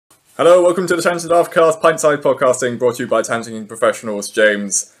Hello, welcome to the Tangent Aftercast, Pint-Side Podcasting, brought to you by Tangenting Professionals,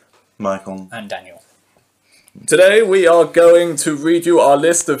 James, Michael, and Daniel. Today we are going to read you our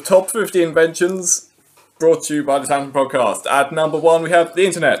list of top 50 inventions, brought to you by the Tangent Podcast. At number 1 we have the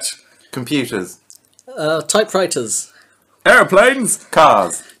internet, computers, Typewriters, aeroplanes,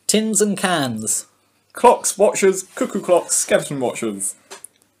 cars, tins and cans, clocks, watches, cuckoo clocks, skeleton watches,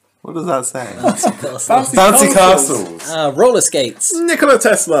 what does that say? fancy castles, roller skates, Nikola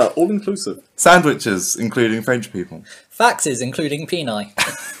Tesla, all-inclusive. sandwiches, including French people, faxes including peni,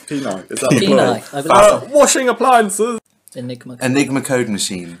 P9, is that the peni, plural? I believe so. Washing appliances, Enigma code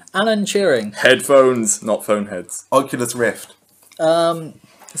machine, Alan Turing, headphones, not phone heads, Oculus Rift,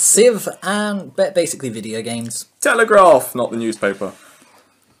 Civ, and basically video games, telegraph, not the newspaper,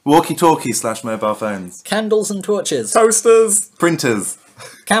 walkie-talkie / mobile phones, candles and torches, toasters, printers,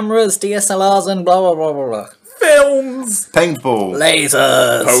 cameras, DSLRs, and blah blah blah blah blah. films, paintball,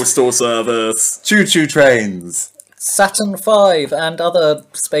 Lasers, postal service, choo-choo trains, Saturn V, and other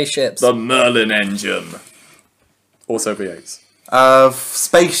spaceships. the Merlin engine, also V8s,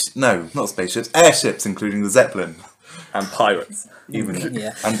 not spaceships, airships, including the Zeppelin, and pirates.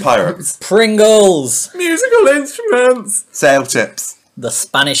 Yeah. and pirates, Pringles, Musical instruments. sail ships, the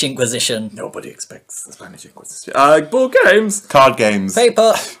Spanish Inquisition, Nobody expects the Spanish Inquisition. Board games, card games,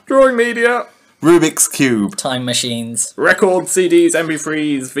 paper, drawing media, Rubik's Cube, time machines, records, CDs,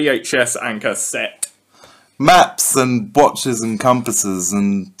 MP3s, VHS, and cassette. maps and watches and compasses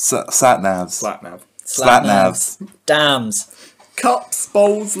and sat-navs, Slat-nav. dams, Cups,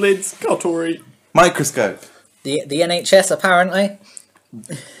 bowls, lids, cutlery. microscope, the NHS apparently.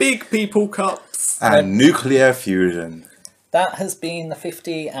 Big people cups. and nuclear fusion. That has been the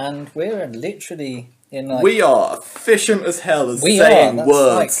 50, and we're literally in like... We are efficient as hell as We saying are, that's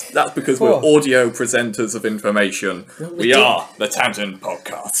words. like- That's because we're audio presenters of information. We are the Tangent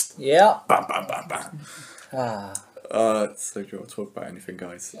Podcast. Yeah. Bam, bam, bam, bam. So do you want to talk about anything,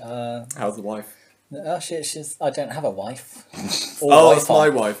 guys? How's the wife? Oh, she's... I don't have a wife. Oh, it's my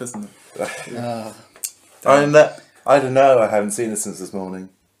wife, isn't it? I don't know. I haven't seen her since this morning.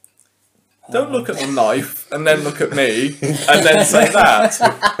 Don't look at the knife and then look at me and then say that.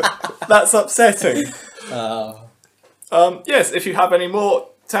 That's upsetting. Yes, if you have any more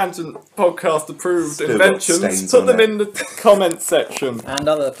Tangent Podcast approved Still got inventions, stains put on them it. in the comments section. And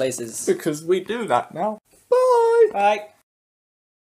other places. Because we do that now. Bye! Bye.